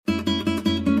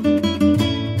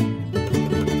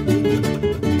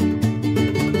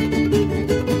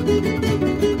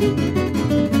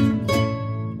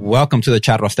Welcome to the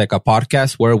Charro Azteca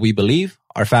podcast, where we believe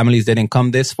our families didn't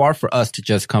come this far for us to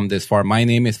just come this far. My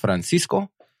name is Francisco,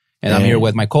 and I'm here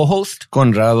with my co-host,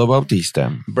 Conrado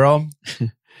Bautista. Bro,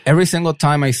 every single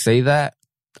time I say that,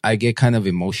 I get kind of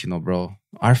emotional, bro.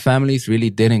 Our families really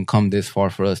didn't come this far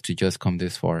for us to just come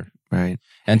this far. Right.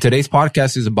 And today's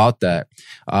podcast is about that.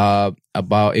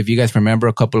 About, if you guys remember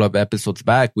a couple of episodes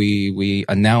back, we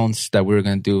announced that we were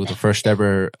going to do the first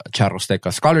ever Charro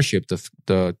Azteca scholarship,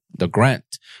 the grant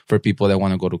for people that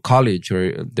want to go to college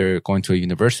or they're going to a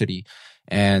university.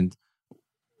 And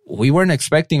we weren't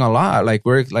expecting a lot.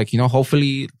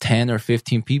 Hopefully 10 or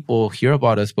 15 people hear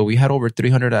about us, but we had over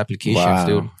 300 applications,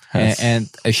 dude. And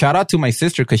a shout out to my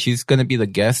sister, because she's going to be the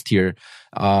guest here.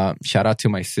 Shout out to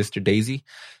my sister, Daisy.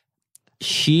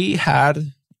 She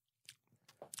had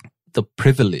the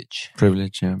privilege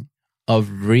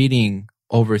of reading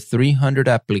over 300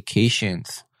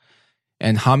 applications.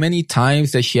 And how many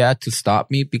times that she had to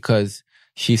stop me because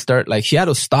she had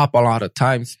to stop a lot of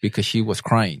times because she was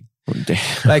crying.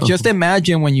 Like, just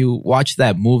imagine when you watch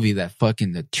that movie, that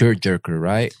fucking the tearjerker,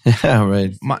 right? Yeah,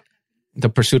 right. The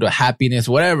Pursuit of Happiness,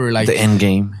 whatever. Like the end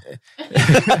game.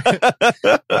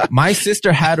 My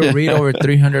sister had to read over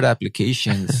 300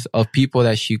 applications of people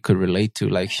that she could relate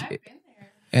to.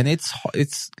 And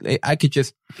I could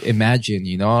just imagine,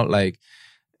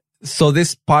 so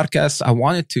this podcast, I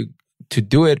wanted to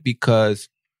do it because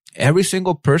every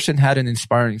single person had an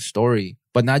inspiring story,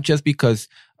 but not just because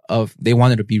of they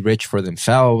wanted to be rich for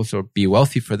themselves or be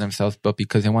wealthy for themselves, but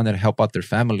because they wanted to help out their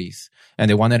families, and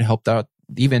they wanted to help out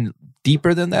even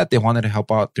deeper than that. They wanted to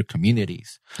help out their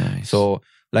communities. Nice. So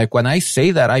when I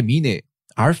say that, I mean it.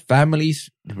 Our families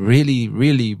really,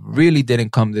 really, really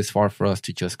didn't come this far for us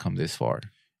to just come this far.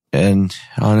 And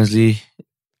honestly,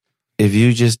 if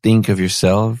you just think of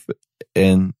yourself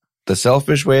in the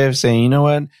selfish way of saying, you know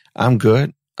what, I'm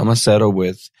good, I'm going to settle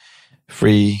with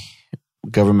free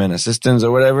government assistance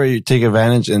or whatever, you take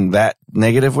advantage in that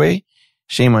negative way,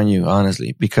 shame on you,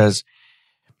 honestly. Because,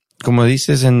 como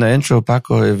dices in the intro,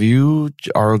 Paco, if you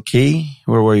are okay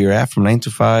where you're at from 9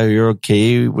 to 5, you're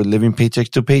okay with living paycheck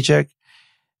to paycheck,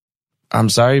 I'm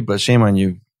sorry, but shame on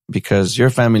you, because your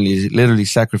family literally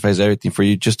sacrificed everything for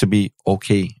you just to be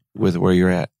okay with where you're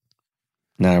at.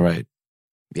 Not right.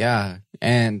 Yeah.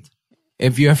 And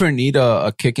if you ever need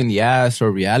a kick in the ass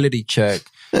or reality check,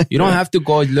 you don't have to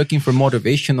go looking for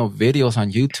motivational videos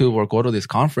on YouTube or go to this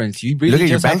conference. You really look at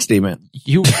your bank statement.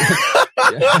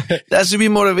 That should be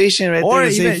motivation, right? Or there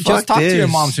even just talk to your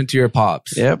moms and to your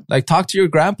pops. Yep. Like, talk to your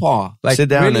grandpa. Like, sit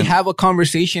down really and have a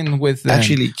conversation with them.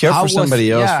 Actually care for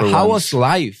somebody else. Yeah, for how once. was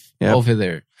life over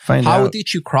there? How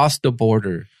did you cross the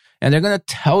border? And they're gonna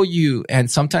tell you. And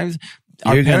sometimes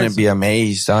you're gonna be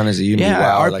amazed. Honestly,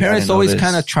 our parents always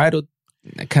kind of try to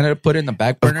put it in the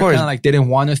back burner. Of course, kind of like they didn't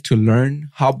want us to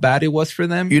learn how bad it was for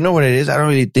them. You know what it is? I don't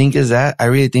really think is that. I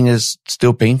really think it's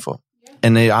still painful. Yeah.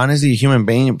 And honestly, human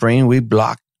brain, we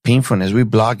block painfulness. We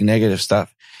block negative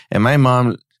stuff. And my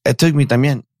mom, it took me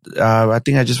también. I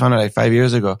think I just found out 5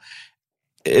 years ago.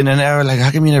 And then I was like, how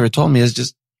come you never told me? It's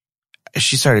just,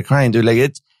 she started crying, dude. Like,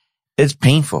 it's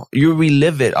painful. You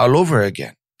relive it all over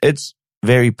again. It's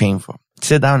very painful.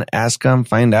 Sit down, ask them,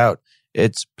 find out.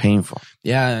 It's painful.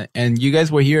 Yeah. And you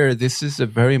guys were here. This is a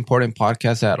very important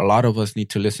podcast that a lot of us need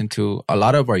to listen to. A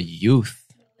lot of our youth,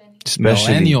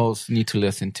 especially millennials, need to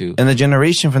listen to. And the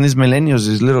generation from these millennials,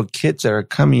 these little kids that are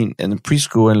coming in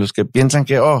preschool, and los que piensan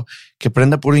que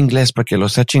prenda puro inglés para que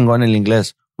los sea chingón el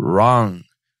inglés. Wrong.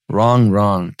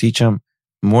 Teach them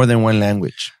more than one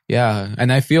language. Yeah.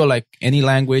 And I feel like any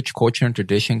language, culture, and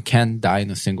tradition can die in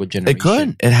a single generation. It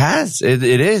could. It has. It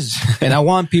is. And I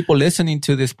want people listening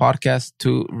to this podcast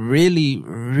to really,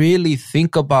 really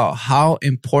think about how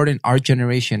important our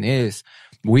generation is.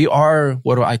 We are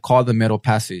what I call the middle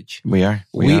passage. We are.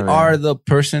 We are the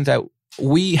person that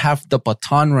we have the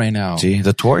baton right now. See,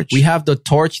 the torch. We have the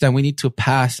torch that we need to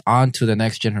pass on to the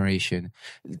next generation.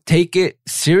 Take it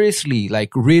seriously.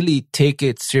 Like, really take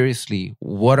it seriously.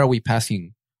 What are we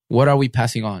passing? What are we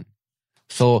passing on?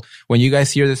 So when you guys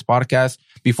hear this podcast,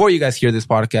 before you guys hear this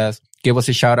podcast, give us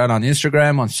a shout out on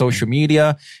Instagram, on social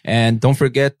media, and don't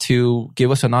forget to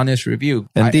give us an honest review.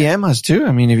 And DM us too.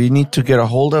 I mean, if you need to get a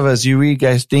hold of us, you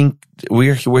guys think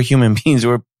we're human beings,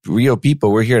 we're real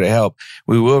people, we're here to help.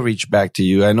 We will reach back to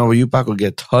you. I know you, Paco,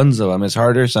 get tons of them. It's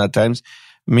harder sometimes.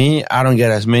 Me, I don't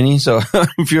get as many. So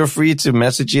feel free to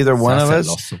message either one of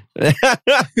us.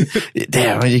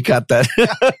 Damn, you got that.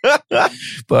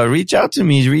 But reach out to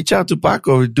me. Reach out to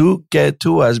Paco. Do get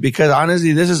to us, because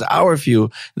honestly, this is our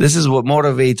fuel. This is what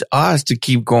motivates us to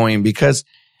keep going, because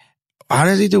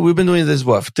honestly, dude, we've been doing this,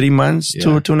 3 months,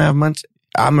 2.5 months.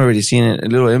 I'm already seeing a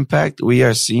little impact. We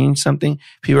are seeing something.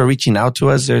 People are reaching out to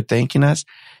us. They're thanking us.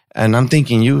 And I'm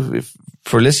thanking you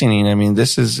for listening. I mean,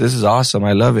 this is awesome.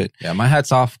 I love it. Yeah, my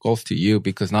hats off goes to you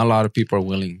because not a lot of people are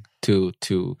willing to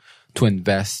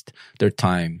invest their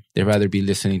time. They'd rather be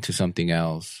listening to something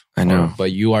else. I know.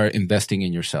 But you are investing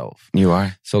in yourself. You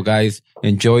are. So guys,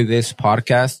 enjoy this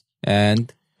podcast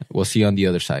and we'll see you on the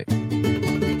other side.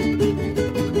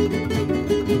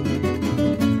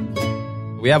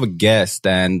 We have a guest,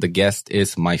 and the guest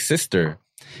is my sister.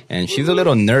 And she's a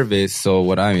little nervous, so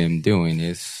what I am doing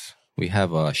is we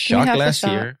have a shot glass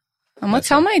here. I'm going to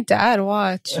tell my dad,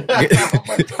 watch.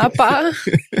 Appa.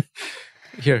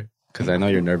 Here, because I know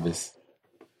you're nervous.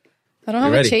 I don't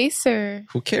have a chaser.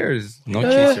 Who cares? No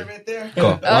chaser. Right there.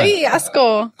 Go. Ay,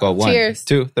 asco. Go. 1, Cheers.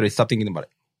 2, 3. Stop thinking about it.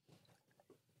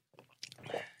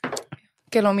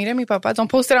 Que lo mire mi papá. Don't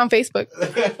post it on Facebook.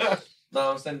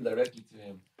 No, I'm sending directly to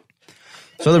him.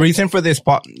 So the reason for this,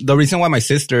 the reason why my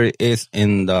sister is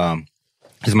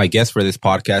is my guest for this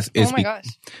podcast is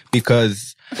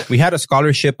because we had a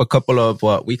scholarship a couple of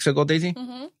weeks ago, Daisy,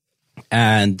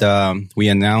 and we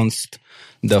announced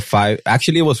the 5.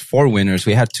 Actually, it was 4 winners.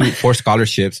 We had 4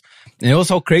 scholarships, and it was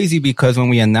so crazy because when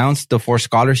we announced the 4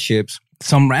 scholarships,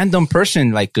 some random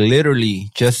person like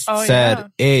literally just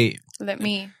said, "Hey, let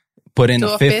me put in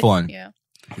a 5th one." Yeah.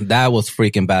 That was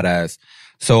freaking badass.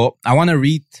 So I want to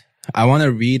read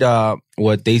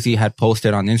what Daisy had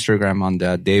posted on Instagram on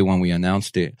that day when we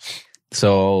announced it.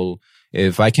 So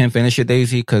if I can't finish it,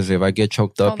 Daisy, because if I get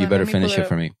choked up, you better finish it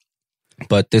for me.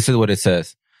 But this is what it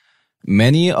says.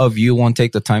 Many of you won't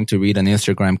take the time to read an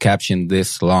Instagram caption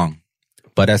this long.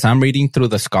 But as I'm reading through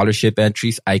the scholarship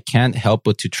entries, I can't help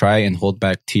but to try and hold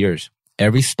back tears.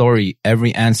 Every story,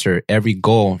 every answer, every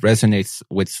goal resonates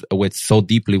with so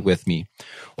deeply with me.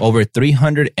 Over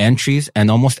 300 entries,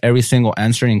 and almost every single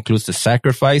answer includes the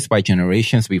sacrifice by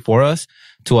generations before us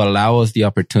to allow us the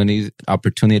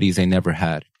opportunities they never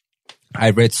had.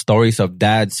 I read stories of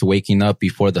dads waking up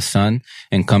before the sun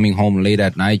and coming home late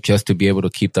at night just to be able to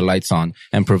keep the lights on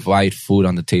and provide food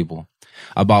on the table.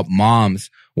 About moms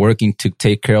working to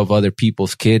take care of other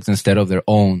people's kids instead of their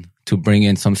own, to bring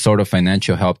in some sort of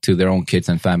financial help to their own kids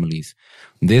and families.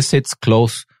 This hits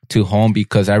close to home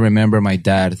because I remember my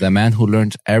dad, the man who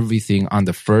learns everything on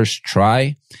the first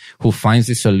try, who finds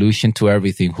the solution to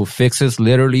everything, who fixes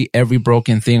literally every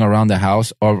broken thing around the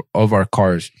house or of our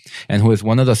cars, and who is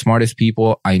one of the smartest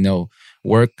people I know.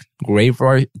 Worked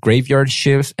graveyard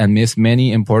shifts and missed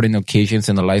many important occasions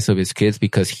in the lives of his kids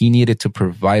because he needed to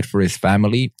provide for his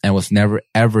family and was never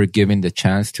ever given the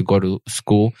chance to go to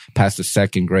school past the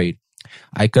 2nd grade.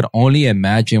 I could only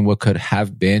imagine what could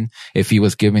have been if he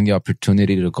was given the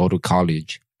opportunity to go to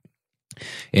college.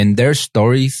 In their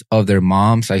stories of their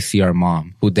moms, I see our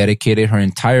mom, who dedicated her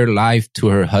entire life to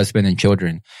her husband and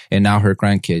children, and now her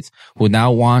grandkids, who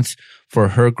now wants for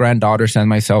her granddaughters and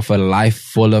myself a life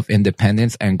full of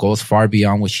independence and goes far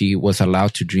beyond what she was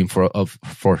allowed to dream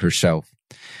for herself.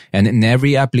 And in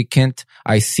every applicant,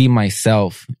 I see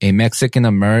myself, a Mexican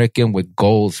American with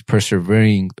goals,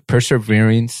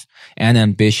 perseverance, and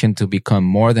ambition to become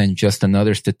more than just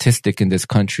another statistic in this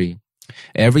country.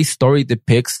 Every story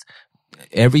depicts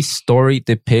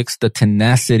the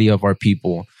tenacity of our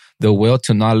people, the will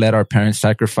to not let our parents'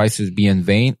 sacrifices be in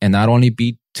vain, and not only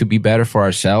to be better for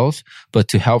ourselves, but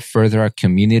to help further our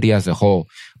community as a whole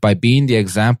by being the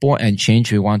example and change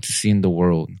we want to see in the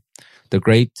world. The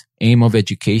great aim of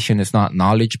education is not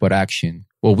knowledge, but action.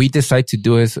 What we decide to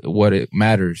do is what it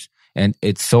matters. And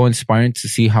it's so inspiring to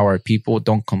see how our people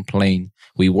don't complain.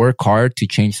 We work hard to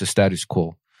change the status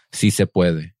quo. Si se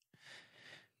puede.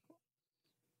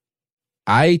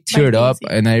 I teared up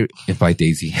by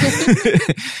Daisy.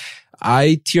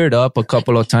 I teared up a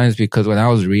couple of times because when I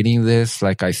was reading this,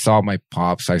 like I saw my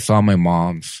pops, I saw my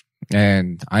moms,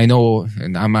 and I know,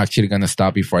 and I'm actually going to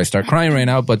stop before I start crying right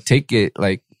now, but take it,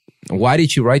 like, why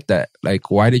did you write that?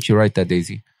 Like, why did you write that,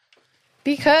 Daisy?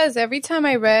 Because every time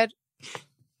I read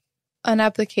an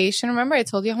application, remember I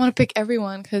told you I want to pick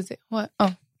everyone because I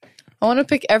want to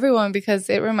pick everyone because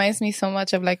it reminds me so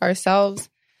much of like ourselves.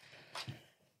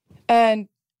 And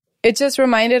it just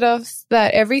reminded us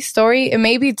that every story, it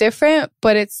may be different,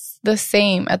 but it's the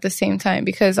same at the same time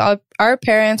because our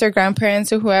parents or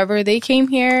grandparents or whoever, they came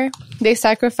here, they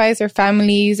sacrificed their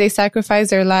families, they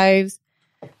sacrificed their lives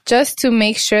just to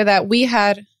make sure that we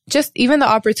had just even the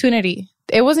opportunity.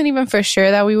 It wasn't even for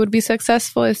sure that we would be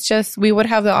successful. It's just we would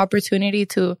have the opportunity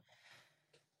to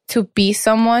be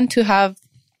someone, to have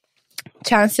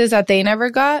chances that they never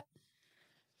got.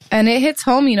 And it hits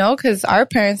home, you know, because our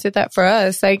parents did that for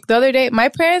us. Like the other day, my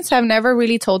parents have never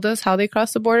really told us how they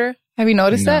crossed the border. Have you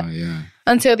noticed that? Yeah.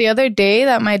 until the other day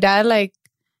that my dad, like,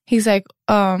 he's like,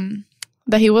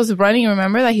 that he was running.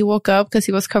 Remember that he woke up because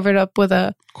he was covered up with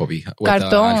a Cobija, with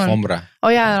cartón. alfombra. Oh,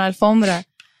 yeah, an alfombra.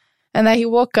 And that he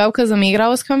woke up because the migra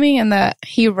was coming and that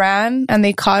he ran and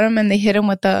they caught him and they hit him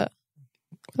with the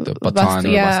baton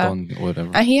or baston,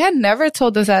 whatever. And he had never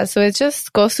told us that. So it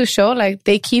just goes to show, like,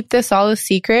 they keep this all a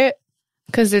secret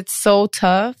because it's so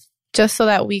tough just so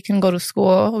that we can go to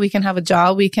school, we can have a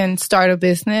job, we can start a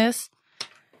business.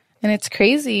 And it's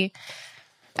crazy.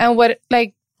 And what,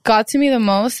 like, got to me the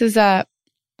most is that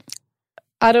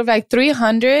out of, like,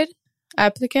 300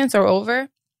 applicants or over,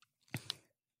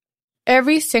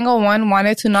 every single one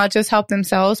wanted to not just help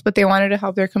themselves, but they wanted to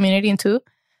help their community too.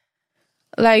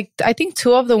 Like, I think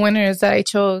 2 of the winners that I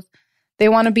chose, they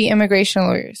want to be immigration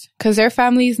lawyers because their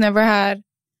families never had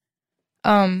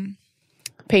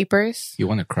papers. You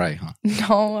want to cry, huh?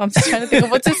 No, I'm just trying to think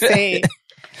of what to say.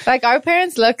 Like, our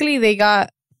parents, luckily, they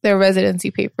got their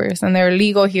residency papers and they're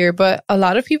legal here, but a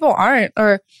lot of people aren't.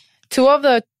 Or 2 of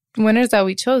the winners that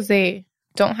we chose, they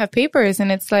don't have papers.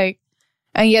 And it's like,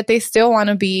 and yet they still want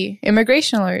to be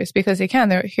immigration lawyers because they can.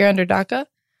 They're here under DACA.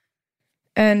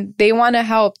 And they want to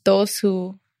help those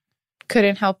who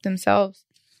couldn't help themselves.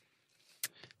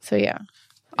 So, yeah.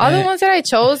 All the ones that I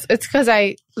chose, it's because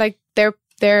I, like,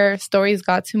 their stories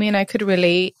got to me and I could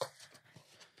relate.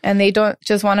 And they don't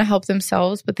just want to help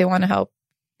themselves, but they want to help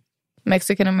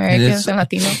Mexican Americans and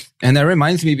Latinos. And that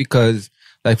reminds me because,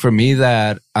 like, for me,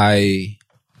 that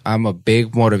I'm a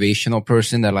big motivational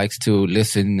person that likes to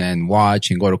listen and watch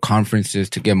and go to conferences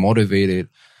to get motivated.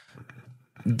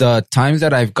 The times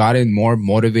that I've gotten more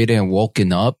motivated and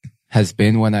woken up has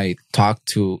been when I talk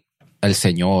to El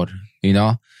Señor, you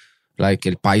know, like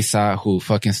El Paisa, who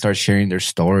fucking starts sharing their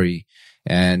story.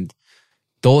 And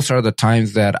those are the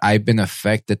times that I've been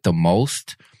affected the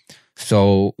most.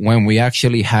 So when we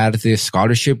actually had this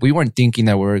scholarship, we weren't thinking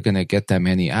that we were going to get that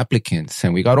many applicants.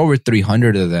 And we got over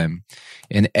 300 of them.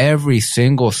 And every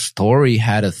single story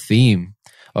had a theme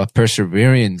of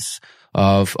perseverance,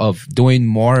 of doing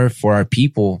more for our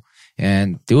people.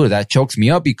 And dude, that chokes me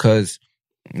up because,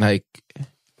 like,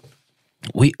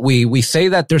 we say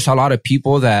that there's a lot of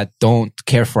people that don't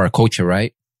care for our culture,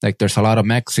 right? Like, there's a lot of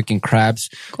Mexican crabs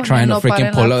trying to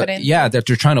freaking pull us. Yeah, that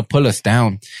they're trying to pull us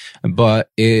down. But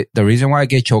the reason why I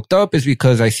get choked up is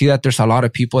because I see that there's a lot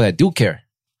of people that do care.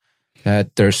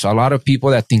 That there's a lot of people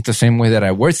that think the same way that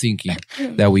I were thinking.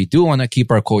 That we do want to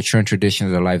keep our culture and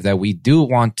traditions alive. That we do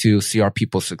want to see our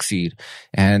people succeed.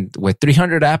 And with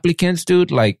 300 applicants,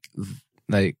 dude, like,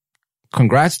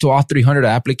 congrats to all 300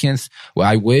 applicants. Well,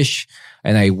 I wish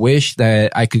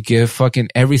that I could give fucking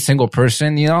every single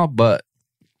person, you know, but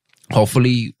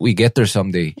hopefully we get there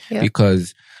someday. Yeah.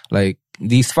 Because, like,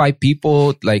 these 5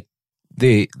 people, like,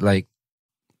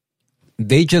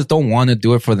 they just don't want to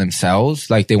do it for themselves.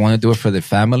 Like, they want to do it for their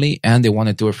family and they want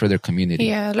to do it for their community.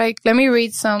 Yeah, like, let me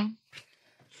read some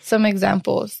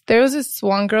examples. There was this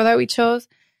one girl that we chose.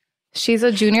 She's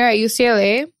a junior at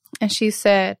UCLA, and she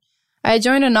said, I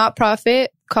joined a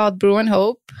not-profit called Brew and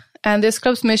Hope, and this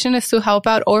club's mission is to help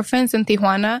out orphans in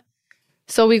Tijuana.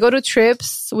 So we go to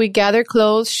trips, we gather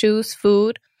clothes, shoes,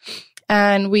 food,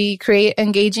 and we create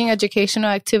engaging educational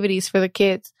activities for the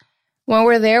kids. When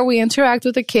we're there, we interact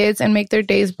with the kids and make their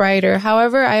days brighter.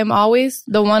 However, I am always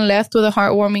the one left with a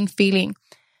heartwarming feeling.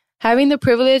 Having the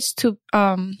privilege to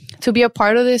be a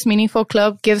part of this meaningful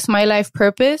club gives my life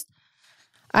purpose.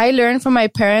 I learned from my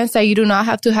parents that you do not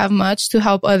have to have much to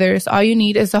help others. All you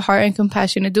need is the heart and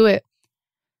compassion to do it.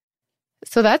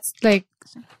 So that's, like,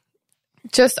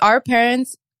 just our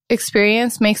parents'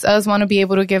 experience makes us want to be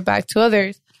able to give back to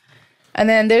others. And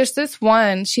then there's this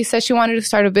one. She said she wanted to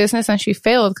start a business and she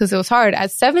failed because it was hard.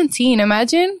 At 17,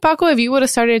 imagine, Paco, if you would have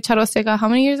started Charro Azteca how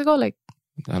many years ago? Like,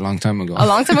 a long time ago.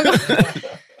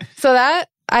 So that,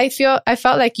 I felt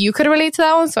like you could relate to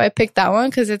that one. So I picked that one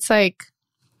because it's like,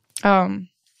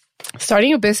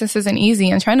 starting a business isn't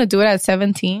easy and trying to do it at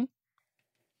 17.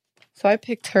 So I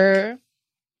picked her.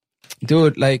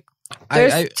 Dude, like,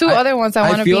 there's 2 other ones I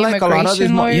want to be like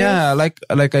immigration lawyers. Yeah, like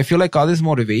I feel like all this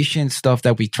motivation stuff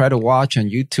that we try to watch on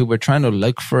YouTube, we're trying to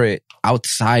look for it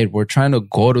outside. We're trying to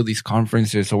go to these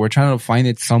conferences, or we're trying to find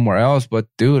it somewhere else. But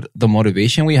dude, the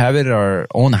motivation we have it at our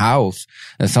own house.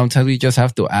 And sometimes we just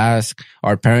have to ask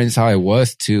our parents how it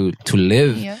was to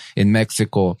live in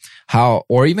Mexico. How,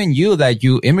 or even you, that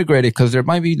you immigrated, because there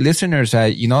might be listeners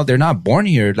that, you know, they're not born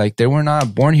here. Like, they were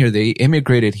not born here. They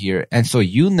immigrated here. And so,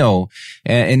 you know,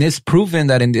 and it's proven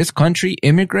that in this country,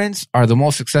 immigrants are the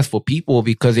most successful people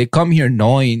because they come here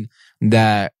knowing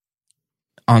that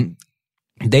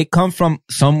they come from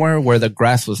somewhere where the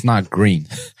grass was not green.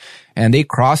 And they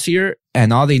cross here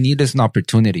and all they need is an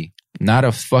opportunity. not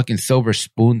a fucking silver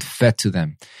spoon fed to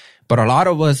them. But a lot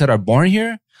of us that are born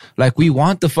here, like, we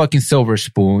want the fucking silver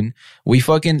spoon. We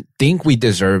fucking think we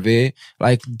deserve it.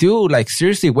 Like, dude, like,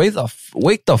 seriously, wake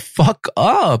the fuck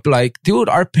up. Like, dude,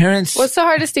 our parents... What's the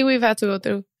hardest thing we've had to go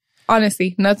through?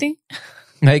 Honestly, nothing.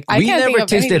 Like, I we can't think never of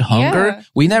tasted anything. hunger. Yeah.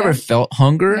 We never felt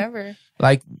hunger. Never.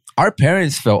 Like, our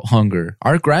parents felt hunger.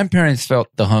 Our grandparents felt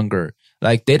the hunger.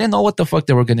 Like, they didn't know what the fuck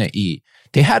they were gonna eat.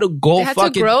 They had to go They had to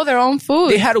grow their own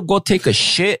food. They had to go take a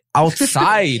shit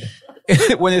outside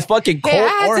when it's fucking cold I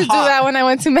had or to hot. do that when I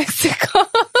went to Mexico.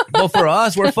 But for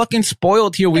us, we're fucking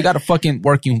spoiled here. We got a fucking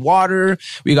working water.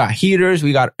 We got heaters.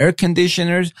 We got air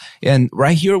conditioners. And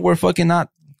right here, we're fucking not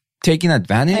taking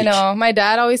advantage. I know. My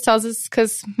dad always tells us,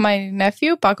 because my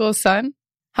nephew, Paco's son,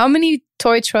 how many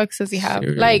toy trucks does he have?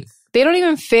 Seriously. Like, they don't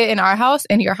even fit in our house,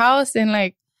 in your house, in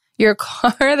like your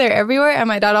car. They're everywhere. And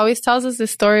my dad always tells us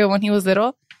this story of when he was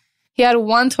little. He had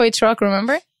one toy truck,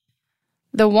 remember?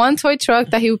 The one toy truck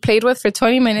that he played with for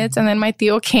 20 minutes, and then my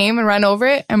tío came and ran over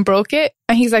it and broke it.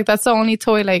 And he's like, that's the only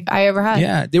toy like I ever had.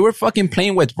 Yeah, they were fucking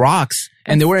playing with rocks.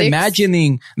 And they were sticks.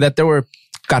 imagining that there were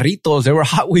carritos, there were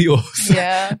Hot Wheels.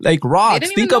 Yeah. Like They rocks.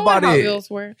 didn't Think even know about what Hot it. Wheels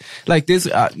were. Like this,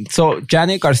 so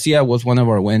Janet Garcia was one of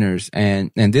our winners,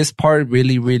 and this part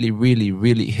really, really, really,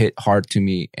 really hit hard to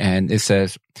me. And it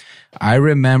says, I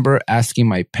remember asking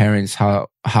my parents how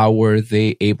were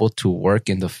they able to work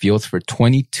in the fields for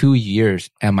 22 years,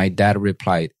 and my dad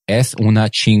replied, es una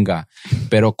chinga,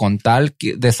 pero con tal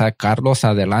de sacarlos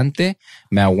adelante,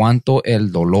 me aguanto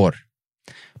el dolor,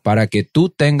 para que tú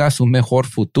tengas un mejor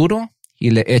futuro y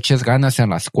le eches ganas en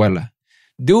la escuela.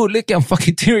 Dude, look, I'm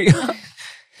fucking teary.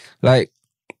 Like,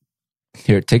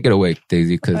 here, take it away,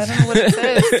 Daisy, I because... don't know what it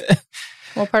says.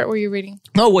 What part were you reading?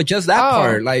 No, well, just that Oh.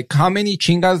 part. Like, how many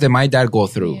chingas did my dad go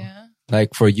through? Yeah.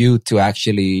 Like, for you to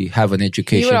actually have an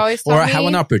education. would always tell or me- have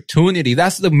an opportunity.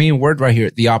 That's the main word right here.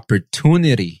 The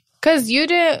opportunity. Because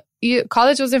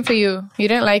college wasn't for you. You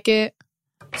didn't like it.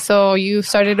 So you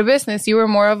started a business. You were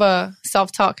more of a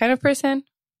self-taught kind of person.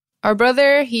 Our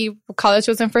brother, college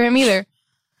wasn't for him either.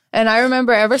 And I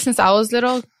remember ever since I was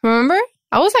little, remember?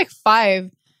 I was like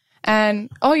 5. And,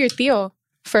 your tío,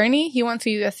 Fernie, he went to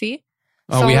USC.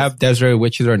 Oh, So we have Desiree,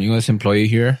 which is our newest employee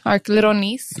here. our little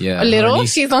niece. Yeah, A little? our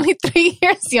niece. She's only 3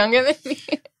 years younger than me.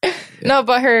 No,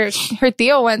 but her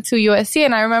tío went to USC.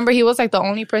 And I remember he was like the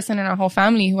only person in our whole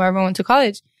family who ever went to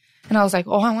college. And I was like,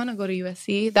 I want to go to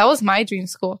USC. That was my dream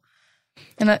school.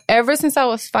 And ever since I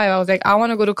was 5, I was like, I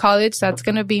want to go to college. That's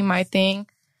going to be my thing.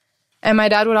 And my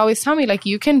dad would always tell me, like,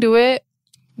 you can do it.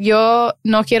 Yo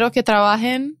no quiero que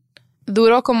trabajen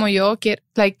duro como yo.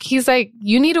 Like, he's like,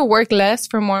 you need to work less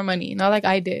for more money. Not like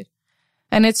I did.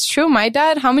 And it's true. My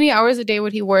dad, how many hours a day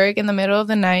would he work in the middle of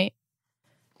the night?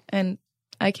 And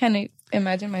I can't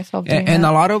imagine myself doing And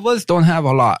that. a lot of us don't have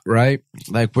a lot, right?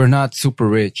 Like, we're not super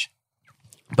rich.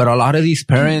 But a lot of these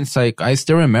parents, like, I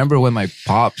still remember when my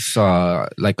pops,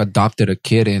 like, adopted a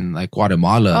kid in, like,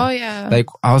 Guatemala. Oh, yeah. Like,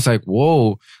 I was like,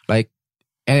 whoa. Like,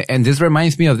 and this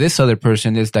reminds me of this other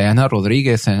person, is Diana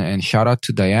Rodriguez. And shout out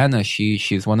to Diana.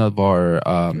 She's one of our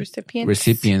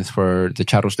recipients for the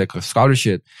Charrosteca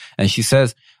Scholarship. And she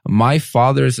says, my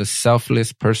father is a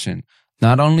selfless person.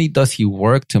 Not only does he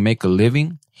work to make a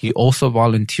living, he also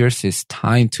volunteers his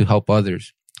time to help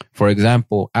others. For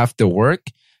example, after work,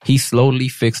 he slowly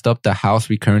fixed up the house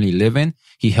we currently live in.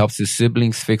 He helps his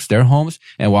siblings fix their homes.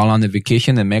 And while on a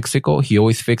vacation in Mexico, he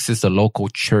always fixes the local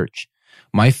church.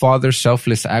 My father's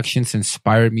selfless actions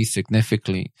inspired me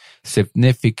significantly.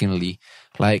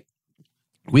 Like,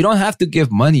 we don't have to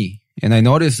give money. And I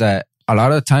noticed that a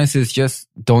lot of times it's just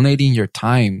donating your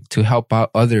time to help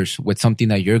out others with something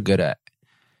that you're good at.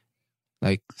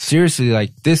 Like, seriously,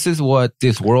 like, this is what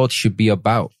this world should be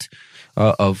about.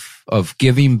 Of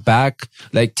giving back,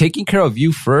 like taking care of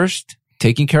you first,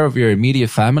 taking care of your immediate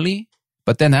family.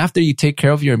 But then after you take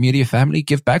care of your immediate family,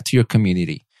 give back to your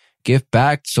community. Give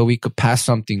back so we could pass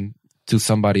something to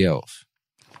somebody else.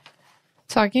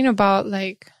 Talking about,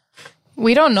 like,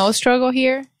 we don't know struggle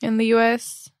here in the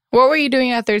U.S. What were you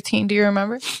doing at 13? Do you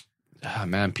remember?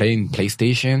 Man, playing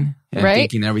PlayStation and Right?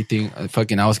 thinking everything.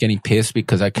 I was getting pissed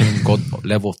because I couldn't go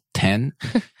level 10.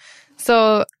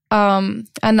 So,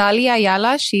 Anali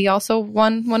Ayala, she also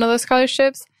won one of those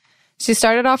scholarships. She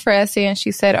started off her essay and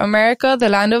she said, America, the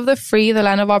land of the free, the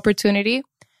land of opportunity.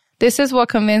 This is what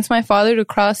convinced my father to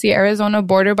cross the Arizona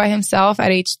border by himself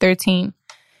at age 13.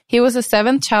 He was the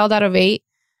 7th child out of 8,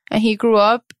 and he grew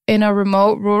up in a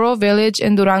remote rural village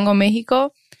in Durango,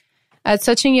 Mexico. At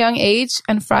such a young age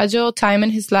and fragile time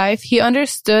in his life, he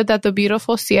understood that the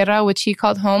beautiful Sierra, which he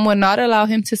called home, would not allow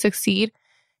him to succeed,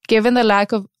 given the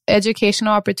lack of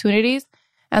educational opportunities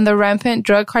and the rampant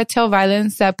drug cartel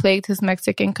violence that plagued his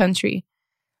Mexican country.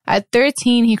 At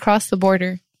 13, he crossed the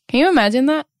border. Can you imagine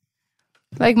that?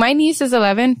 Like, my niece is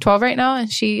 11, 12 right now,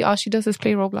 and all she does is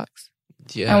play Roblox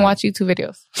and watch YouTube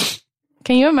videos.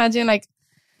 Can you imagine? Like,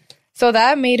 so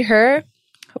that made her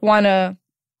want to,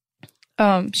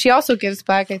 she also gives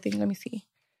back, I think. Let me see.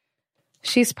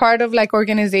 She's part of like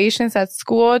organizations at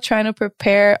school trying to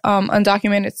prepare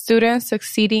undocumented students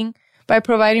succeeding by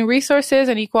providing resources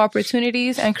and equal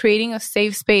opportunities and creating a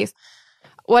safe space.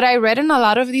 What I read in a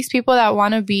lot of these people that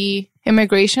want to be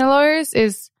immigration lawyers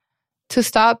is to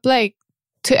stop, like,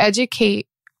 to educate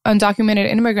undocumented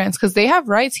immigrants because they have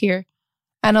rights here.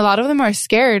 And a lot of them are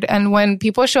scared. And when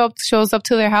people shows up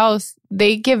to their house,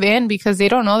 they give in because they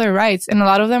don't know their rights. And a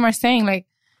lot of them are saying, like,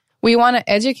 we want to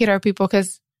educate our people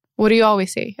because what do you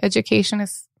always say? Education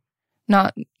is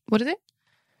not, what is it?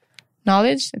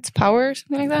 Knowledge? It's power or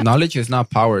something like that? Knowledge is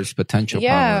not power, it's potential power.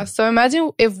 Yeah. So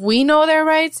imagine if we know their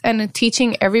rights and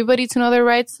teaching everybody to know their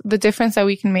rights, the difference that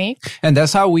we can make. And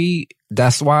that's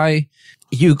why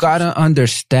you gotta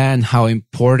understand how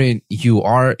important you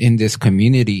are in this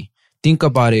community. Think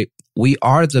about it. We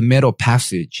are the middle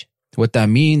passage. What that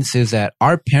means is that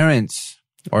our parents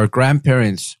or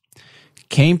grandparents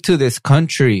came to this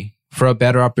country for a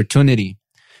better opportunity.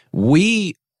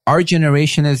 Our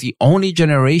generation is the only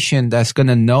generation that's going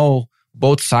to know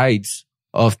both sides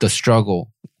of the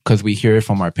struggle because we hear it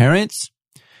from our parents.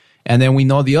 And then we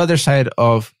know the other side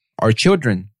of our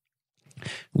children.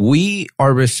 We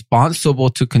are responsible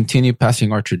to continue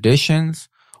passing our traditions,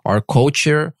 our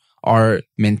culture, our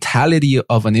mentality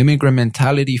of an immigrant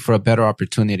mentality for a better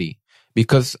opportunity.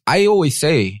 Because I always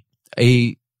say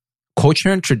a culture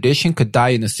and tradition could die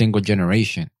in a single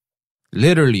generation.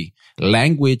 Literally,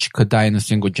 language could die in a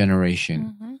single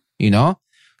generation. Mm-hmm. You know?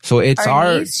 So it's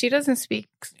our niece, she doesn't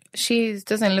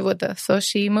live with us. So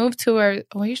she moved to where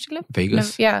does she live?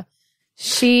 Vegas. Yeah.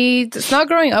 She's not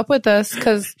growing up with us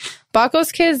because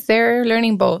Baco's kids, they're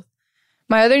learning both.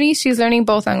 My other niece, she's learning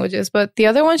both languages. But the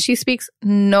other one, she speaks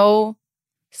no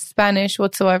Spanish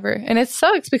whatsoever. And it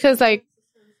sucks because, like,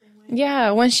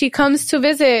 yeah, when she comes to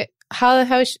visit, how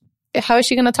is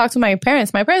she going to talk to my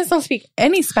parents? My parents don't speak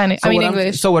any Spanish.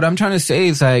 English. So what I'm trying to say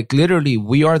is, like, literally,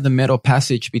 we are the middle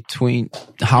passage between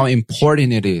how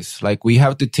important it is. Like, we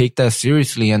have to take that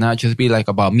seriously and not just be like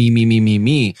about me.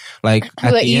 Like,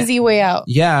 the easy way out.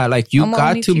 Yeah, like you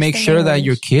got to make sure that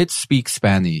your kids speak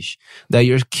Spanish, that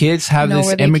your kids have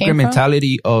this immigrant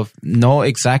mentality of know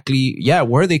exactly,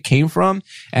 where they came from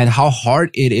and how hard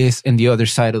it is in the other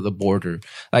side of the border.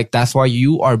 Like, that's why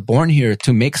you are born here,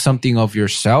 to make something of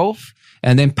yourself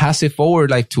and then pass it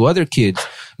forward, like, to other kids.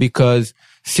 Because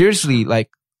seriously, like,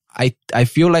 I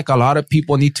feel like a lot of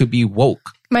people need to be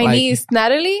woke. My niece,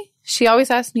 Natalie, she always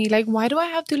asks me, like, why do I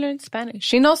have to learn Spanish?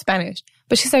 She knows Spanish,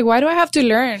 but she's like, why do I have to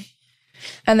learn?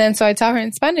 And then so I tell her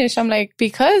in Spanish, I'm like,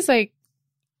 because, like,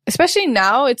 especially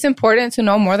now, it's important to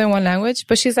know more than one language.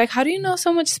 But she's like, how do you know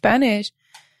so much Spanish?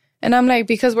 And I'm like,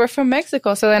 because we're from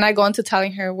Mexico. So then I go into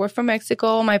telling her, we're from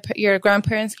Mexico. Your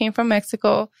grandparents came from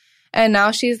Mexico. And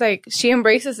now she's like, she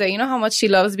embraces it. You know how much she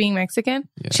loves being Mexican?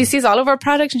 Yeah. She sees all of our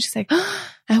products and she's like, oh,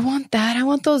 I want that. I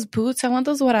want those boots. I want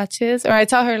those huaraches. Or I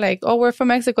tell her, like, oh, we're from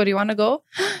Mexico. Do you want to go?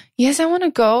 Yes, I want to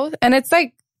go. And it's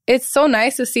like, it's so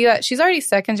nice to see that she's already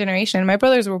second generation. My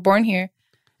brothers were born here.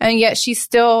 And yet she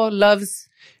still loves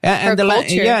her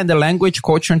culture. And the language,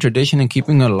 culture, and tradition and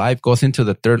keeping it alive goes into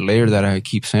the third layer that I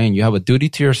keep saying. You have a duty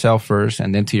to yourself first,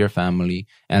 and then to your family,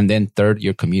 and then third,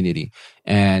 your community.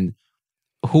 And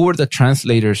who were the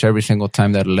translators every single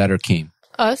time that a letter came?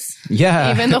 Us.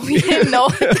 Yeah. Even though we didn't know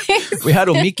things. We had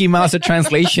a Mickey Mouse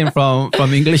translation from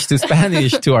English to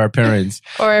Spanish to our parents.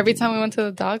 Or every time we went to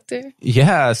the doctor.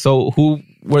 Yeah. So who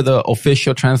were the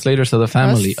official translators of the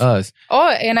family? Us. Oh,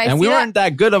 and we weren't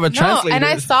that good of a translator. And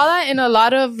I saw that in a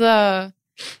lot of the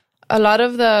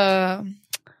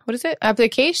what is it?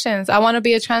 Applications. I want to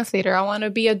be a translator. I want to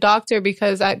be a doctor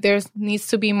because there needs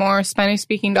to be more Spanish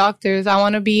speaking doctors. I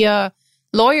want to be a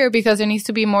lawyer because there needs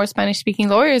to be more Spanish speaking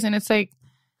lawyers. And it's like,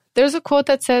 there's a quote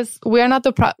that says, we are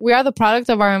the product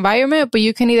of our environment, but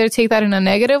you can either take that in a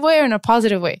negative way or in a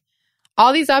positive way.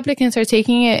 All these applicants are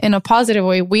taking it in a positive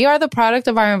way. We are the product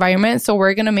of our environment, so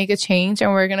we're going to make a change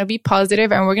and we're going to be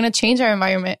positive and we're going to change our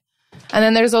environment. And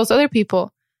then there's those other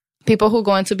people who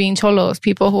go into being cholos,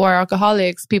 people who are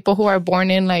alcoholics, people who are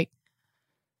born in like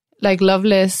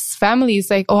loveless families.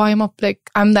 Like, oh,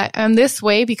 I'm this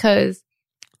way because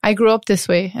I grew up this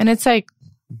way. And it's like,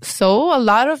 so a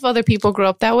lot of other people grew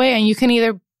up that way, and you can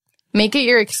either make it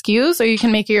your excuse or you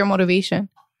can make it your motivation.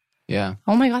 Yeah.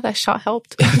 Oh my God, that shot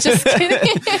helped. Just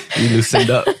kidding. You loosened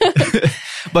up.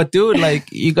 But dude,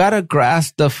 like, you gotta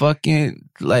grasp the fucking,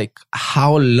 like,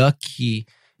 how lucky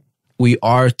we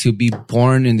are to be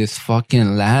born in this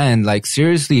fucking land. Like,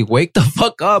 seriously, wake the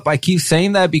fuck up. I keep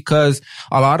saying that because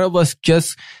a lot of us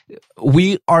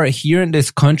we are here in this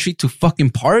country to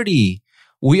fucking party.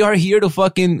 We are here to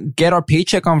fucking get our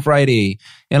paycheck on Friday.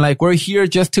 And like, we're here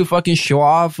just to fucking show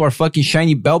off our fucking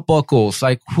shiny belt buckles.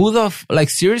 Like, like,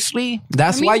 seriously?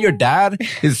 That's why your dad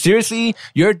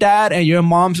and your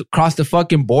mom crossed the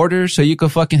fucking border so you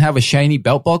could fucking have a shiny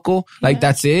belt buckle? Like,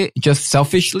 that's it? Just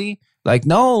selfishly? Like,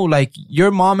 no, like, your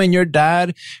mom and your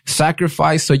dad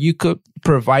sacrificed so you could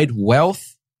provide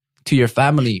wealth to your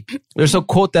family. There's a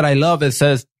quote that I love. It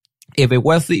says, if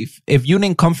you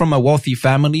didn't come from a wealthy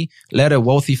family, let a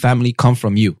wealthy family come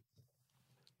from you.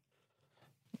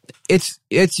 It's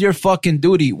your fucking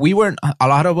duty. A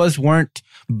lot of us weren't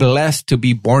blessed to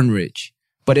be born rich,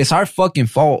 but it's our fucking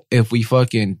fault if we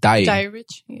fucking die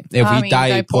rich. Yeah. If we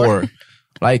die poor.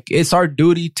 Like, it's our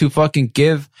duty to fucking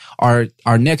give our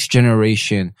next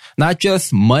generation, not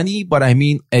just money, but I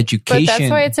mean education. But that's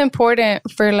why it's important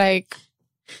for, like,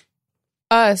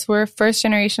 us. We're first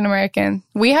generation American.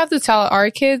 We have to tell our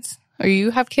kids, or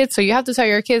you have kids, so you have to tell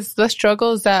your kids the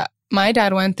struggles that my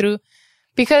dad went through,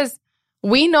 because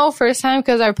we know firsthand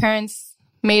because our parents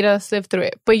made us live through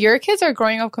it. But your kids are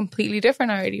growing up completely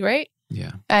different already, right?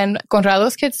 Yeah. And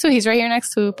Conrado's kids too. He's right here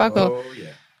next to Paco. Oh,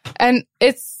 yeah. And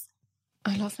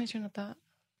I lost my train of thought.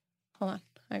 Hold on.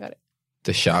 I got it.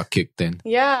 The shot kicked in.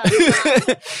 Yeah.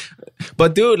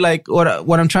 But dude, like, what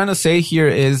I'm trying to say here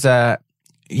is that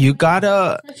you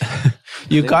gotta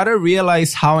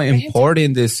realize how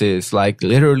important this is. Like,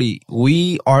 literally,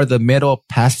 we are the middle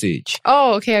passage.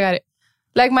 Oh, okay. I got it.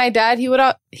 Like, my dad,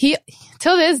 he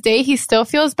till this day, he still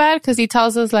feels bad because he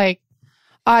tells us, like,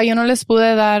 yo no les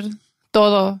pude dar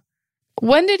todo.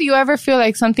 When did you ever feel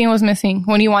like something was missing?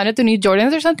 When you wanted the new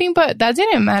Jordans or something? But that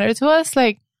didn't matter to us.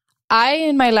 Like,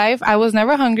 in my life, I was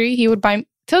never hungry. He would buy,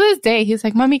 till this day, he's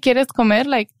like, Mami, ¿quieres comer?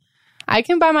 Like, I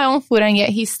can buy my own food, and yet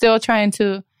he's still trying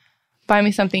to buy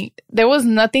me something. There was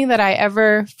nothing that I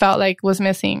ever felt like was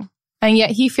missing. And yet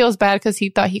he feels bad because he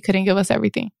thought he couldn't give us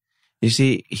everything. You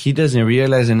see, he doesn't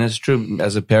realize, and that's true.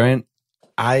 As a parent,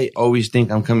 I always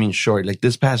think I'm coming short. Like,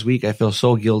 this past week, I feel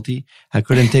so guilty. I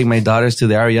couldn't take my daughters to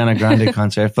the Ariana Grande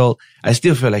concert. I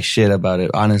still feel like shit about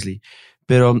it, honestly.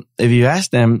 But if you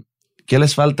ask them, ¿qué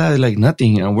les falta? They're like,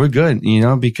 nothing. We're good,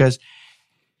 because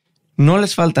no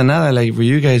les falta nada. Like, for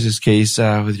you guys' case,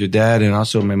 with your dad and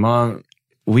also my mom,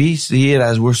 we see it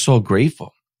as we're so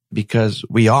grateful because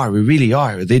we really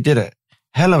are. They did a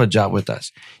hell of a job with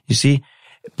us, you see.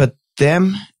 But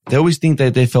they always think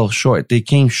that they fell short. They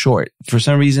came short. For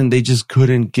some reason, they just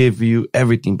couldn't give you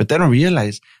everything. But they don't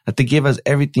realize that they gave us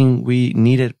everything we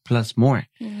needed plus more.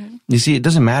 Mm-hmm. You see, it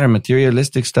doesn't matter.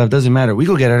 Materialistic stuff doesn't matter. We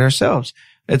go get it ourselves.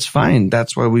 It's fine.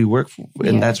 That's why we work for,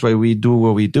 and that's why we do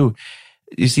what we do.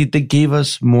 You see, they gave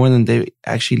us more than they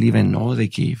actually even know they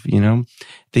gave,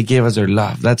 They gave us their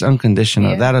love. That's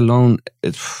unconditional. Yeah. That alone,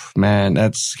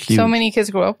 that's huge. So many kids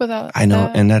grow up without it. I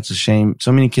know, and that's a shame.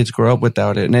 So many kids grow up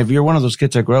without it. And if you're one of those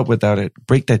kids that grow up without it,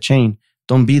 break that chain.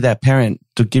 Don't be that parent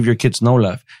to give your kids no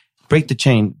love. Break the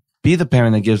chain. Be the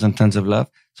parent that gives them tons of love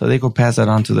so they go pass that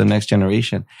on to the next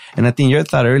generation. And I think your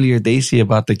thought earlier, Daisy,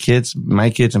 about the kids, my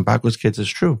kids and Paco's kids is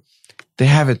true. They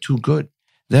have it too good.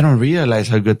 They don't realize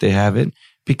how good they have it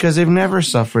because they've never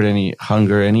suffered any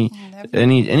hunger,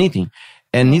 anything.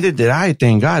 And neither did I,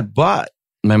 thank God. But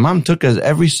my mom took us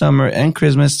every summer and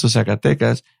Christmas to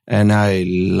Zacatecas, and I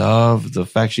love the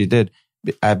fact she did.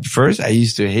 At first, I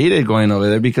used to hate it going over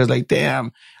there because, like,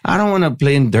 damn, I don't want to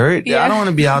play in dirt. Yeah. I don't want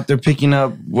to be out there picking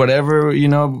up whatever,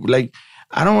 like,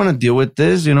 I don't want to deal with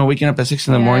this, waking up at 6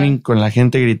 in the morning con la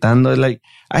gente gritando. Like,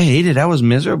 I hated it. I was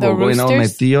miserable going out with my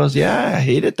tios. Yeah, I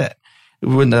hated that.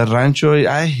 When the rancho,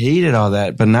 I hated all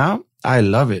that. But now, I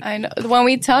love it. I know. When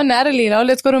we tell Natalie,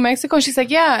 let's go to Mexico, she's like,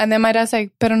 yeah. And then my dad's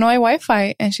like, pero no hay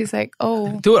Wi-Fi. And she's like,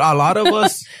 oh. Dude, a lot of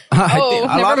us,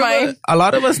 a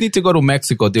lot of us need to go to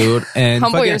Mexico, dude. And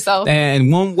humble yourself.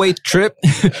 And one-way trip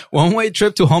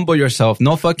to humble yourself.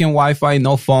 No fucking Wi-Fi,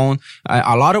 no phone.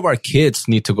 A lot of our kids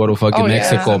need to go to fucking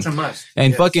Mexico. That's a must.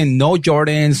 And fucking no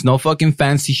Jordans, no fucking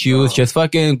fancy shoes. Just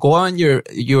fucking go on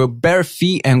your bare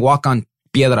feet and walk on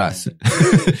piedras.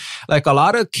 Like, a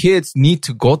lot of kids need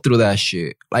to go through that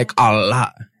shit. Like, a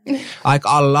lot.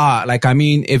 Like, I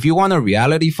mean, if you want a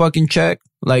reality fucking check,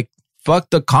 like, fuck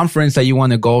the conference that you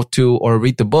want to go to or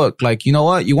read the book. Like, you know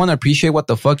what? You want to appreciate what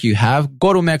the fuck you have?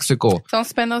 Go to Mexico. Don't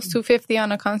spend those $250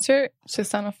 on a concert.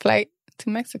 Just on a flight to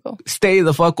Mexico. Stay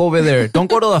the fuck over there. Don't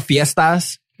go to the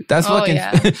fiestas. That's Oh, fucking,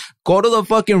 yeah. go to the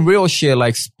fucking real shit.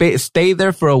 Like stay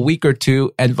there for a week or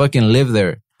two and fucking live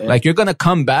there. Like you're going to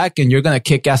come back and you're going to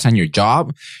kick ass on your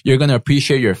job. You're going to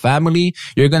appreciate your family.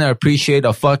 You're going to appreciate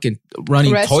a fucking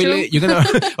running toilet. You're going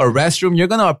to, a restroom. You're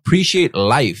going to appreciate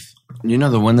life. You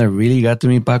know, the one that really got to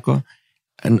me, Paco,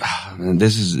 and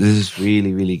this is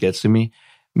really, really gets to me.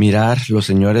 Mirar los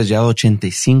señores ya de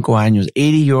 85 años,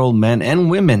 80-year-old men and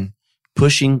women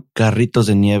pushing carritos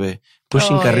de nieve,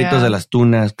 pushing carritos de las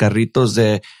tunas, carritos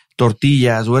de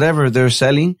tortillas, whatever they're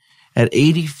selling. At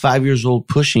 85 years old,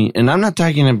 pushing, and I'm not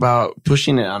talking about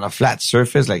pushing it on a flat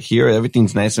surface like here,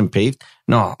 everything's nice and paved.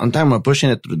 No, I'm talking about pushing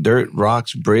it through dirt,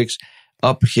 rocks, bricks,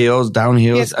 up hills, down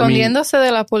hills. Escondiéndose de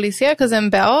la policía, because in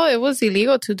Bell, it was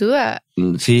illegal to do that.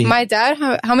 Sí. My dad,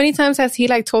 how many times has he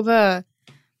like told the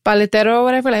paletero or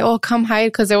whatever, like, oh, come hide,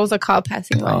 because there was a cop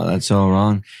passing by. Oh, that's so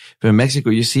wrong. But in Mexico,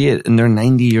 you see it, and they're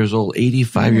 90 years old,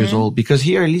 85 years old, because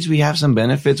here, at least we have some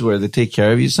benefits where they take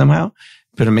care of you somehow.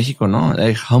 But in Mexico, no,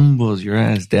 it humbles your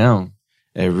ass down.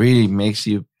 It really makes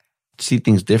you see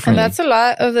things differently. And that's a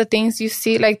lot of the things you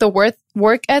see, like the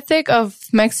work ethic of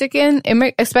Mexican,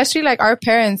 especially like our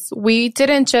parents. We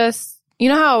didn't just, you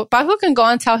know how Paco can go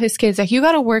and tell his kids, like, you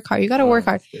got to work hard, you got to work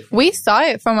hard. We saw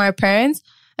it from our parents.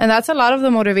 And that's a lot of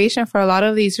the motivation for a lot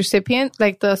of these recipients,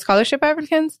 like the scholarship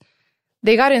applicants.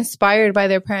 They got inspired by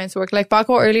their parents' work. Like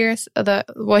Paco earlier,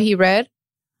 what he read,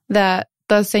 that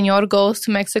the señor goes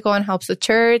to Mexico and helps the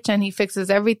church and he fixes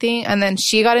everything. And then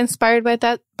she got inspired by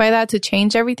that to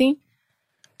change everything.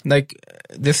 Like,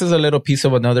 this is a little piece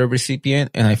of another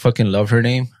recipient, and I fucking love her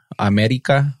name,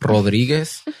 America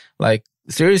Rodriguez. Like,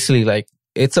 seriously, like,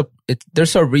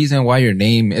 there's a reason why your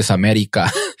name is America.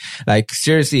 Like,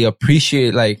 seriously,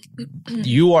 appreciate, like,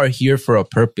 you are here for a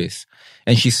purpose.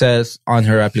 And she says on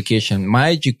her application,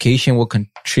 my education will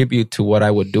contribute to what I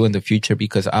would do in the future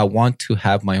because I want to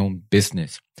have my own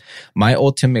business. My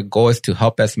ultimate goal is to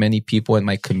help as many people in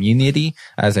my community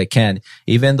as I can.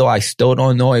 Even though I still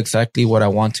don't know exactly what I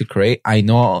want to create, I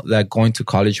know that going to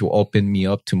college will open me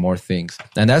up to more things.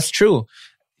 And that's true.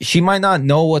 She might not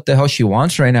know what the hell she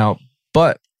wants right now,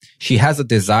 but she has a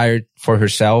desire for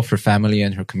herself, her family,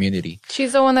 and her community.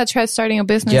 She's the one that tried starting a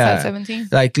business at 17.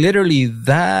 Like, literally,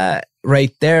 that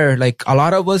right there, like, a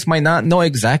lot of us might not know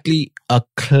exactly a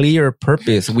clear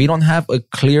purpose. We don't have a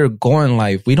clear goal in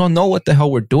life. We don't know what the hell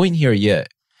we're doing here yet.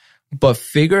 But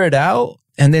figure it out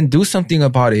and then do something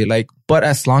about it. Like, but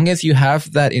as long as you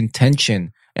have that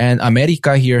intention, and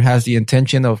America here has the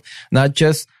intention of not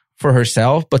just for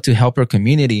herself, but to help her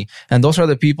community. And those are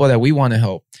the people that we want to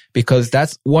help, because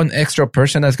that's one extra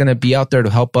person that's going to be out there to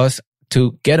help us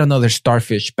to get another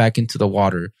starfish back into the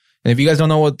water. And if you guys don't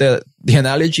know what the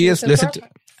analogy is, listen to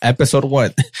episode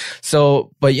 1. So,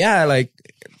 but yeah, like,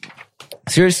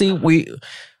 seriously,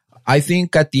 I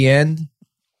think at the end,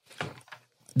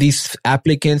 these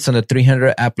applicants and the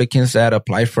 300 applicants that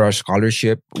applied for our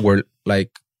scholarship were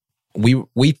like,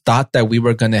 we thought that we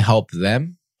were going to help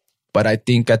them. But I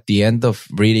think at the end of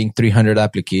reading 300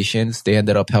 applications, they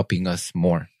ended up helping us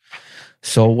more.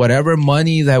 So whatever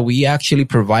money that we actually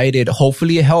provided,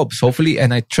 hopefully it helps. Hopefully,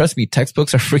 and trust me,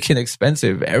 textbooks are freaking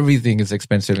expensive. Everything is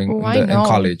expensive in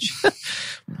college.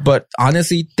 But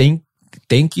honestly,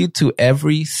 thank you to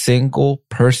every single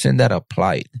person that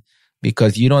applied,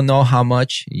 because you don't know how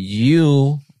much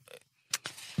you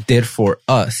did for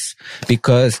us.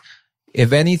 Because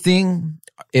if anything,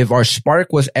 if our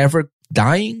spark was ever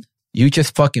dying, you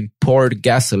just fucking poured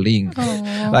gasoline.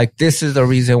 Aww. Like, this is the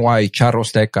reason why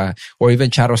Charrosteca or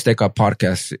even Charrosteca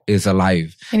podcast is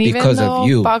alive. And because even though of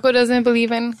you. Paco doesn't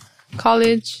believe in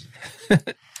college,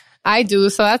 I do.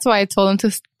 So that's why I told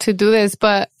him to do this.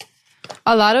 But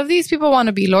a lot of these people want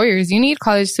to be lawyers. You need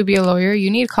college to be a lawyer.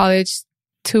 You need college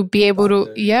to be able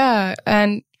to, yeah.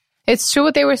 And it's true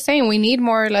what they were saying. We need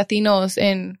more Latinos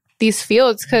in these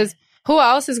fields, because who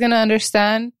else is going to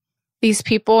understand these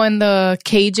people in the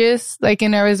cages, like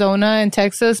in Arizona and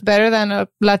Texas, better than a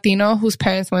Latino whose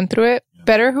parents went through it?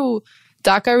 Better who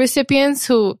DACA recipients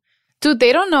who, dude,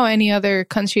 they don't know any other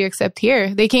country except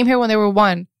here. They came here when they were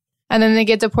 1 and then they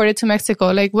get deported to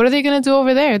Mexico. Like, what are they going to do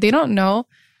over there? They don't know.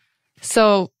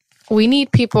 So we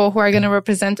need people who are going to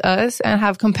represent us and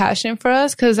have compassion for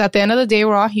us, because at the end of the day,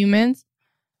 we're all humans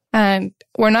and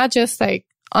we're not just like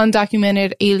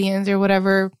undocumented aliens or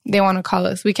whatever they want to call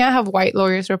us. We can't have white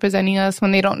lawyers representing us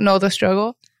when they don't know the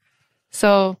struggle.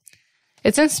 So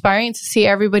it's inspiring to see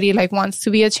everybody like wants to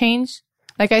be a change.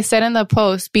 Like I said in the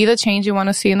post, be the change you want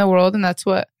to see in the world. And that's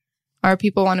what our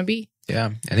people want to be.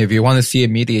 Yeah. And if you want to see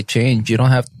immediate change, you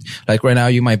don't have, like right now,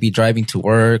 you might be driving to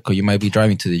work or you might be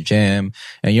driving to the gym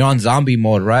and you're on zombie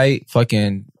mode, right?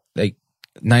 Fucking like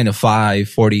 9 to 5,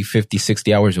 40, 50,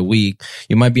 60 hours a week.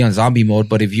 You might be on zombie mode,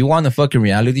 but if you want a fucking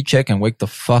reality check and wake the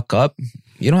fuck up,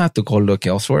 you don't have to go look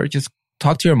elsewhere. Just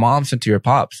talk to your moms and to your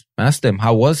pops. Ask them,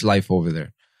 how was life over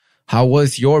there? How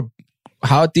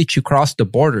did you cross the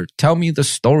border? Tell me the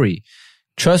story.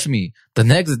 Trust me, the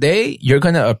next day, you're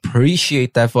going to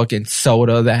appreciate that fucking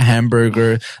soda, that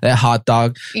hamburger, that hot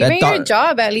dog. Even your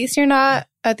job, at least you're not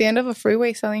at the end of a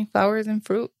freeway selling flowers and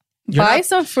fruit. Buy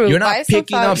some fruit. You're not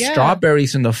picking up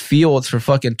strawberries in the fields for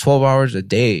fucking 12 hours a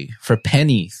day for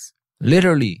pennies.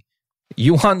 Literally.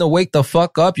 You want to wake the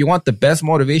fuck up? You want the best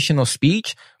motivational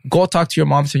speech? Go talk to your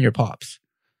moms and your pops.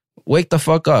 Wake the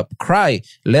fuck up. Cry.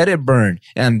 Let it burn.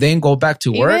 And then go back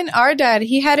to work. Even our dad,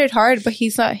 he had it hard, but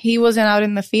he wasn't out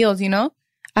in the fields, you know?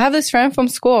 I have this friend from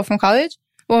school, from college.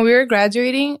 When we were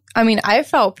graduating, I mean, I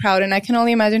felt proud, and I can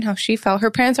only imagine how she felt.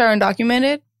 Her parents are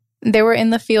undocumented. They were in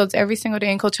the fields every single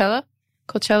day in Coachella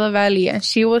Valley, and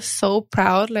she was so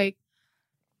proud. Like,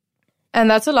 and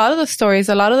that's a lot of the stories.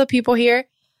 A lot of the people here,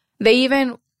 they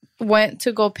even went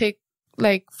to go pick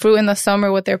like fruit in the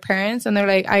summer with their parents, and they're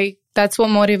like, that's what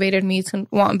motivated me to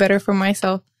want better for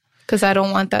myself, because I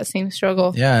don't want that same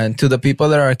struggle. Yeah, and to the people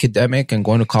that are academic and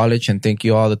going to college, and thank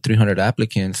you all the 300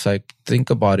 applicants, like, think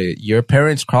about it. Your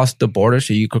parents crossed the border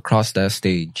so you could cross that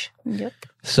stage. Yep.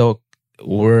 So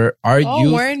we're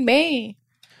in May.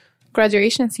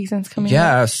 Graduation season's coming up.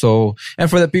 Yeah, so, and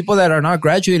for the people that are not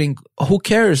graduating, who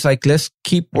cares? Like, let's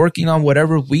keep working on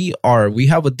whatever we are. We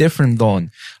have a different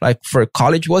don. Like, for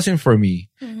college wasn't for me.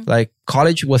 Mm-hmm. Like,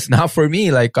 college was not for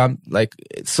me. Like,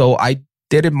 so I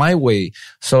did it my way.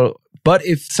 So, but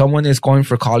if someone is going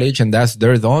for college and that's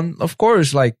their don, of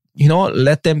course, like, you know,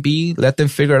 let them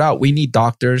figure it out. We need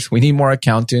doctors. We need more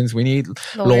accountants. We need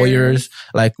lawyers.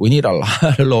 Like, we need a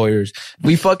lot of lawyers.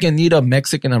 We fucking need a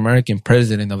Mexican-American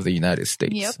president of the United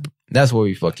States. Yep. That's what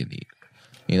we fucking need.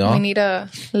 You know? We need a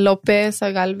Lopez,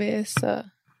 a Galvez,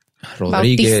 a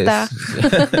Rodriguez.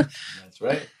 Bautista. That's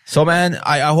right. So, man,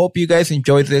 I hope you guys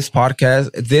enjoyed this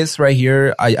podcast. This right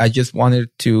here, I just wanted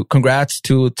to congrats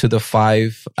to the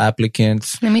 5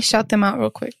 applicants. Let me shout them out real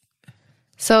quick.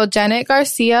 So Janet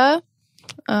Garcia,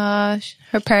 her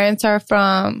parents are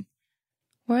from,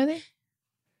 where are they?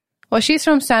 Well, she's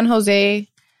from San Jose.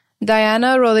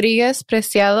 Diana Rodriguez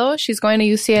Preciado, she's going to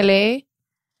UCLA.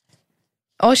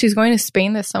 Oh, she's going to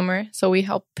Spain this summer, so we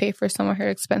help pay for some of her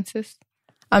expenses.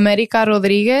 America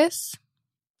Rodriguez,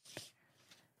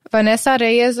 Vanessa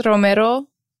Reyes Romero,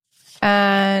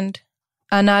 and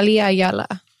Anali Ayala.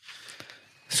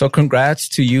 So congrats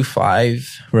to you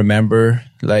 5. Remember,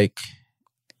 like,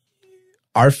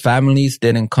 our families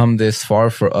didn't come this far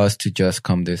for us to just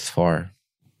come this far.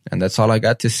 And that's all I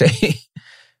got to say.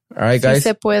 All right, guys. Sí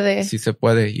se puede. Sí se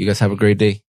puede. You guys have a great day.